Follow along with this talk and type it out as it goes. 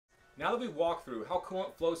Now that we've walked through how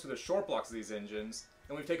coolant flows through the short blocks of these engines,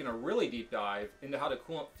 and we've taken a really deep dive into how the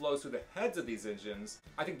coolant flows through the heads of these engines,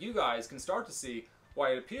 I think you guys can start to see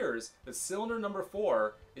why it appears that cylinder number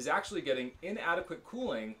 4 is actually getting inadequate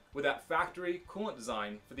cooling with that factory coolant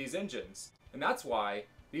design for these engines. And that's why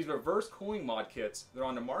these reverse cooling mod kits that are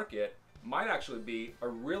on the market might actually be a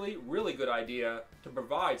really, really good idea to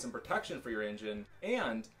provide some protection for your engine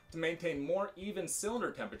and to maintain more even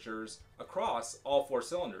cylinder temperatures across all 4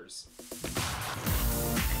 cylinders.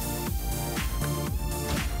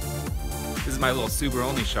 This is my little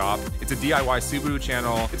Subaru-only shop. It's a DIY Subaru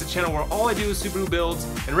channel. It's a channel where all I do is Subaru builds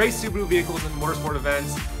and race Subaru vehicles in motorsport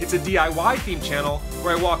events. It's a DIY themed channel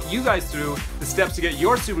where I walk you guys through the steps to get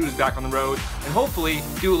your Subarus back on the road and hopefully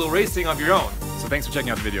do a little racing of your own. So thanks for checking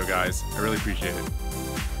out the video, guys. I really appreciate it.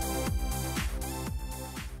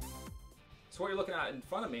 So what you're looking at in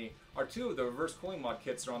front of me are 2 of the reverse cooling mod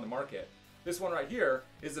kits that are on the market. This one right here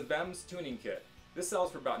is the VEMS Tuning Kit. This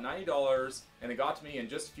sells for about $90 and it got to me in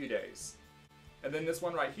just a few days. And then this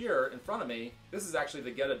one right here in front of me, this is actually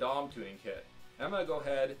the Get a Dom Tuning Kit. And I'm going to go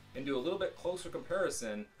ahead and do a little bit closer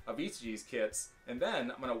comparison of each of these kits, and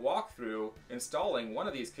then I'm going to walk through installing one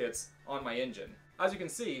of these kits on my engine. As you can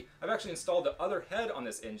see, I've actually installed the other head on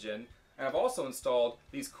this engine, and I've also installed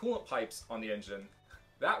these coolant pipes on the engine.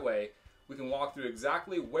 That way, we can walk through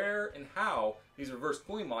exactly where and how these reverse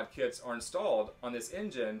cooling mod kits are installed on this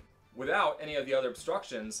engine without any of the other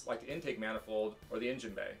obstructions like the intake manifold or the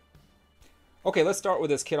engine bay. Okay, let's start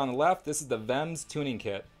with this kit on the left. This is the VEMS Tuning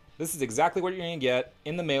Kit. This is exactly what you're going to get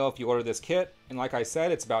in the mail if you order this kit, and like I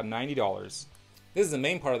said, it's about $90. This is the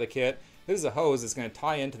main part of the kit. This is a hose that's going to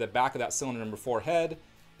tie into the back of that cylinder number 4 head,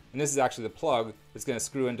 and this is actually the plug that's going to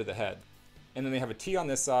screw into the head. And then they have a T on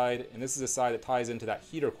this side, and this is the side that ties into that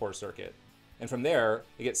heater core circuit. And from there,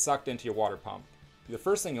 it gets sucked into your water pump. The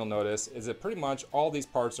first thing you'll notice is that pretty much all these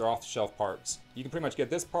parts are off-the-shelf parts. You can pretty much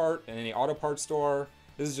get this part in any auto parts store.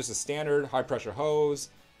 This is just a standard high pressure hose.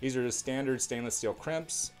 These are just standard stainless steel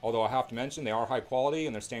crimps, although I have to mention they are high quality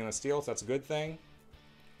and they're stainless steel, so that's a good thing.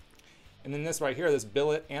 And then this right here, this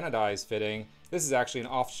billet anodized fitting, this is actually an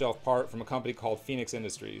off-the-shelf part from a company called Phoenix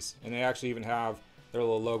Industries, and they actually even have their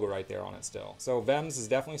little logo right there on it still. So VEMS is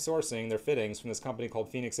definitely sourcing their fittings from this company called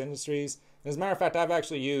Phoenix Industries. And as a matter of fact, I've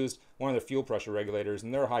actually used one of their fuel pressure regulators,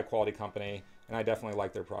 and they're a high quality company, and I definitely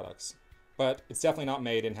like their products. But it's definitely not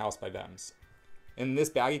made in-house by VEMS. And this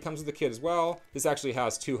baggie comes with the kit as well. This actually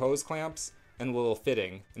has 2 hose clamps and a little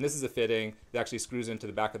fitting. And this is a fitting that actually screws into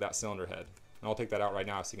the back of that cylinder head. And I'll take that out right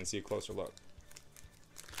now so you can see a closer look.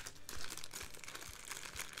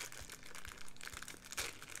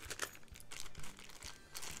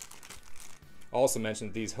 I'll also mention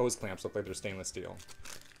that these hose clamps look like they're stainless steel.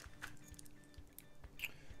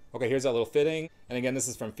 Okay, here's that little fitting. And again, this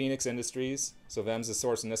is from Phoenix Industries. So VEMS is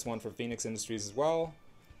sourcing this one from Phoenix Industries as well.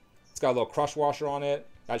 It's got a little crush washer on it.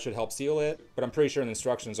 That should help seal it. But I'm pretty sure in the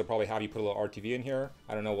instructions will probably have you put a little RTV in here.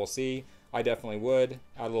 I don't know, we'll see. I definitely would.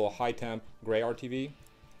 Add a little high temp gray RTV.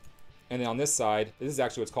 And then on this side, this is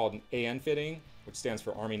actually what's called an AN fitting, which stands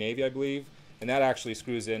for Army Navy, I believe. And that actually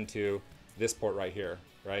screws into this port right here,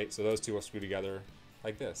 right? So those 2 will screw together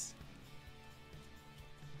like this.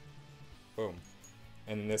 Boom.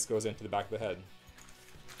 And then this goes into the back of the head.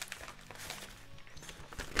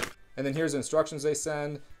 And then here's the instructions they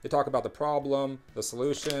send. They talk about the problem, the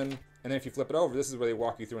solution, and then if you flip it over, this is where they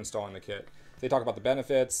walk you through installing the kit. They talk about the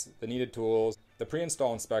benefits, the needed tools, the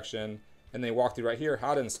pre-install inspection, and they walk through right here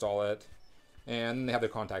how to install it, and they have their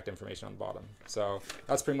contact information on the bottom. So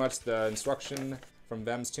that's pretty much the instruction from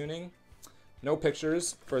VEMS Tuning. No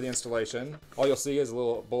pictures for the installation. All you'll see is a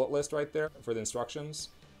little bullet list right there for the instructions.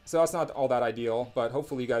 So that's not all that ideal, but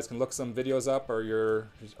hopefully you guys can look some videos up, or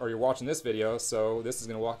you're watching this video, so this is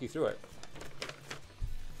going to walk you through it.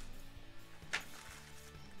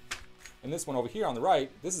 And this one over here on the right,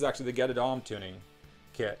 this is actually the Get a Dom Tuning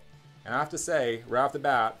Kit. And I have to say, right off the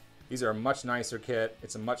bat, these are a much nicer kit.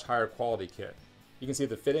 It's a much higher quality kit. You can see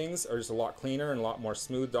the fittings are just a lot cleaner and a lot more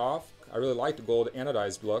smoothed off. I really like the gold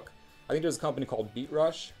anodized look. I think there's a company called Beat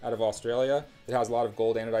Rush out of Australia that has a lot of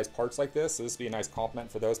gold anodized parts like this, so this would be a nice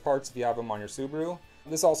complement for those parts if you have them on your Subaru.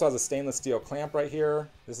 This also has a stainless steel clamp right here.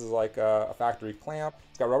 This is like a factory clamp.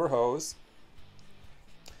 It's got rubber hose.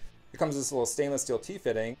 It comes with this little stainless steel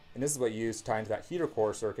T-fitting, and this is what you use to tie into that heater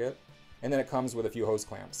core circuit. And then it comes with a few hose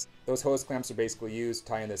clamps. Those hose clamps are basically used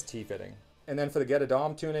to tie in this T-fitting. And then for the Get a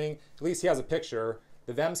Dom tuning, at least he has a picture.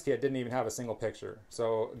 The VEMS kit didn't even have a single picture.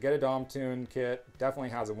 So Get a Dom Tune kit definitely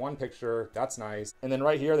has a 1 picture. That's nice. And then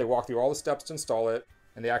right here, they walk through all the steps to install it.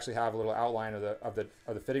 And they actually have a little outline of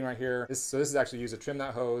the fitting right here. So this is actually used to trim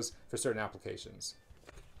that hose for certain applications.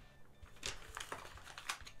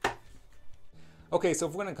 Okay, so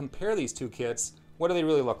if we're going to compare these two kits, what do they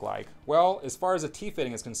really look like? Well, as far as the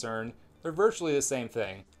T-fitting is concerned, they're virtually the same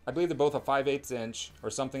thing. I believe they're both a 5/8 inch or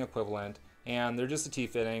something equivalent, and they're just a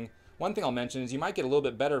T-fitting. One thing I'll mention is you might get a little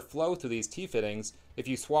bit better flow through these T-fittings if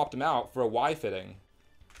you swapped them out for a Y-fitting.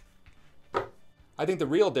 I think the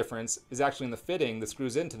real difference is actually in the fitting that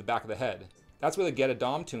screws into the back of the head. That's where the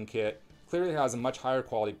GDT Tune Kit clearly has a much higher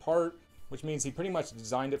quality part, which means he pretty much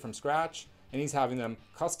designed it from scratch, and he's having them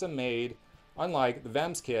custom made, unlike the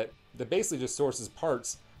VEMS kit that basically just sources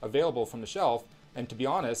parts available from the shelf. And to be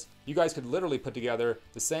honest, you guys could literally put together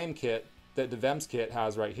the same kit that the VEMS kit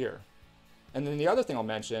has right here. And then the other thing I'll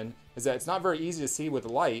mention is that it's not very easy to see with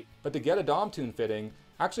the light, but the GDT Tune fitting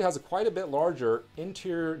actually has a quite a bit larger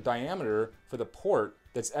interior diameter for the port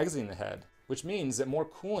that's exiting the head, which means that more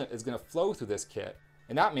coolant is going to flow through this kit.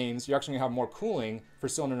 And that means you're actually going to have more cooling for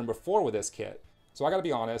cylinder number 4 with this kit. So I got to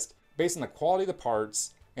be honest, based on the quality of the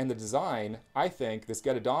parts and the design, I think this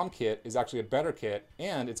GDT kit is actually a better kit,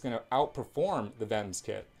 and it's going to outperform the VEMS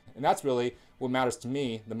kit. And that's really what matters to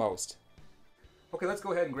me the most. Okay, let's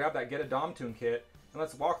go ahead and grab that GDT Tune Kit and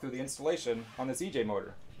let's walk through the installation on this EJ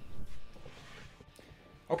motor.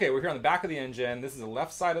 Okay, we're here on the back of the engine. This is the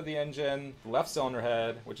left side of the engine, the left cylinder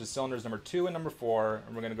head, which is cylinders number 2 and number 4,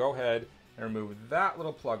 and we're going to go ahead and remove that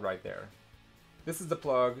little plug right there. This is the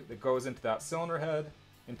plug that goes into that cylinder head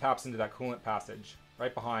and taps into that coolant passage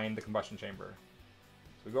right behind the combustion chamber.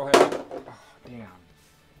 So we go ahead. Oh, damn.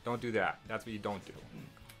 Don't do that. That's what you don't do.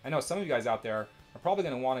 I know some of you guys out there are probably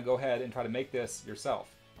going to want to go ahead and try to make this yourself.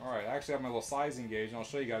 Alright, I actually have my little sizing gauge, and I'll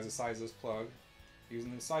show you guys the size of this plug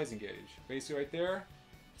using the sizing gauge. Basically right there,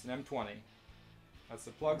 it's an M20. That's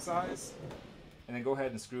the plug size, and then go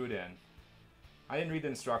ahead and screw it in. I didn't read the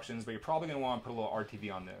instructions, but you're probably going to want to put a little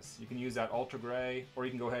RTV on this. You can use that ultra gray, or you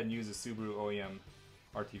can go ahead and use the Subaru OEM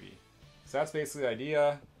RTV. So that's basically the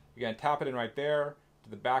idea. You're going to tap it in right there to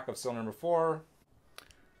the back of cylinder number 4.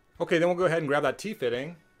 Okay, then we'll go ahead and grab that T-fitting,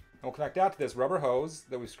 and we'll connect that to this rubber hose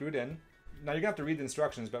that we screwed in. Now you're going to have to read the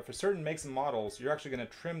instructions, but for certain makes and models, you're actually going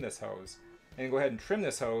to trim this hose. And go ahead and trim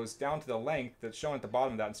this hose down to the length that's shown at the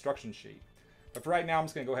bottom of that instruction sheet. But for right now, I'm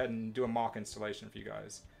just going to go ahead and do a mock installation for you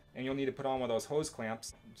guys. And you'll need to put on one of those hose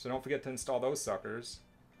clamps, so don't forget to install those suckers.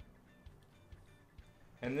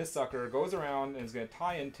 And this sucker goes around and is going to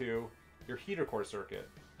tie into your heater core circuit.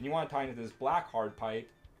 And you want to tie into this black hard pipe,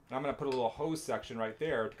 and I'm going to put a little hose section right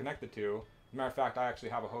there to connect the two. As a matter of fact, I actually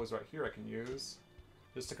have a hose right here I can use,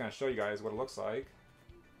 just to kind of show you guys what it looks like.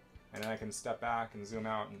 And then I can step back and zoom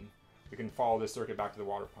out, and we can follow this circuit back to the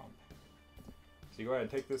water pump. So you go ahead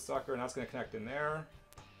and take this sucker, and that's going to connect in there.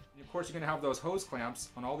 And of course, you're going to have those hose clamps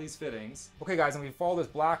on all these fittings. Okay guys, and we follow this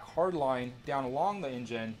black hard line down along the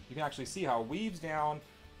engine. You can actually see how it weaves down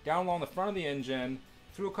along the front of the engine,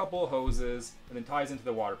 through a couple of hoses, and then ties into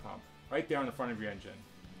the water pump, right there on the front of your engine.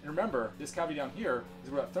 And remember, this cavity down here is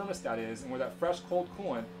where that thermostat is, and where that fresh cold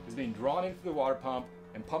coolant is being drawn into the water pump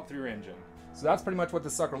and pumped through your engine. So that's pretty much what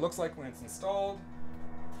this sucker looks like when it's installed.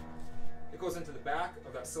 It goes into the back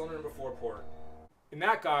of that cylinder number 4 port. And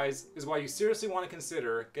that, guys, is why you seriously want to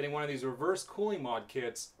consider getting one of these reverse cooling mod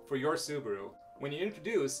kits for your Subaru. When you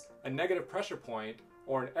introduce a negative pressure point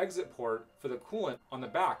or an exit port for the coolant on the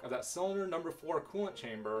back of that cylinder number 4 coolant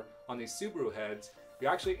chamber on these Subaru heads, you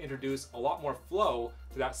actually introduce a lot more flow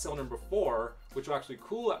to that cylinder number 4, which will actually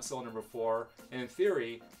cool that cylinder number 4, and in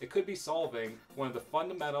theory, it could be solving one of the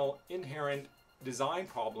fundamental inherent design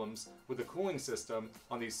problems with the cooling system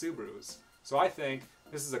on these Subarus. So I think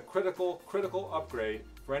this is a critical upgrade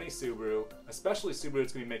for any Subaru, especially Subaru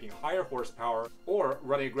that's going to be making higher horsepower or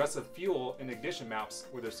running aggressive fuel and ignition maps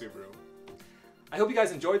with their Subaru. I hope you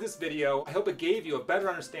guys enjoyed this video. I hope it gave you a better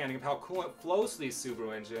understanding of how coolant flows through these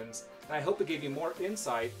Subaru engines, and I hope it gave you more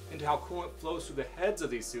insight into how coolant flows through the heads of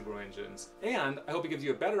these Subaru engines. And I hope it gives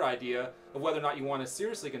you a better idea of whether or not you want to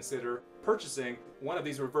seriously consider purchasing one of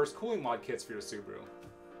these reverse cooling mod kits for your Subaru.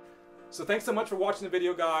 So thanks so much for watching the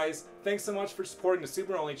video, guys. Thanks so much for supporting the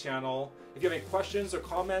SubaruONLY channel. If you have any questions or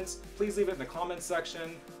comments, please leave it in the comments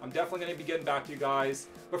section. I'm definitely going to be getting back to you guys.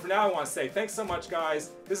 But for now, I want to say thanks so much,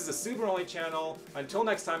 guys. This is the SubaruONLY channel. Until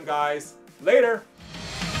next time, guys. Later!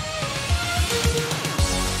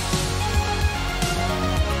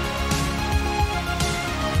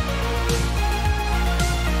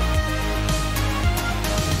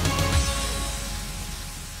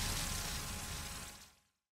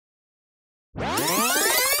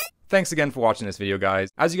 Thanks again for watching this video, guys.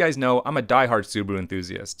 As you guys know, I'm a diehard Subaru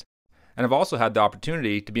enthusiast. And I've also had the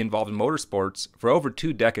opportunity to be involved in motorsports for over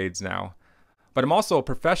 2 decades now. But I'm also a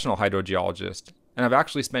professional hydrogeologist, and I've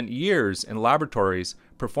actually spent years in laboratories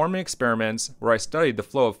performing experiments where I studied the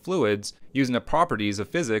flow of fluids using the properties of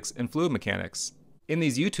physics and fluid mechanics. In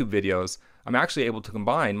these YouTube videos, I'm actually able to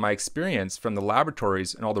combine my experience from the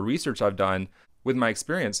laboratories and all the research I've done with my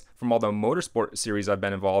experience from all the motorsport series I've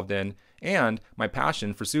been involved in and my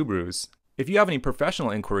passion for Subarus. If you have any professional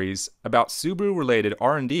inquiries about Subaru-related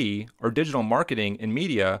R&D or digital marketing and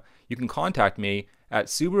media, you can contact me at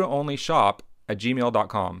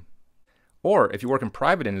SubaruONLYshop@gmail.com. Or if you work in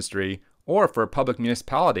private industry or for a public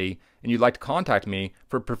municipality and you'd like to contact me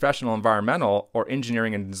for professional environmental or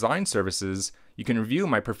engineering and design services, you can review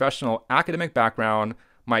my professional academic background,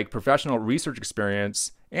 my professional research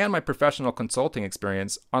experience, and my professional consulting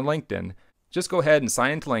experience on LinkedIn. Just go ahead and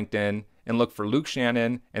sign into LinkedIn and look for Luke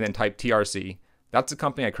Shannon and then type TRC. That's the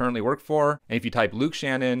company I currently work for, and if you type Luke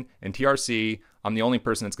Shannon and TRC, I'm the only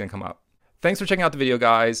person that's going to come up. Thanks for checking out the video,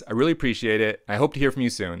 guys. I really appreciate it. I hope to hear from you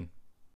soon.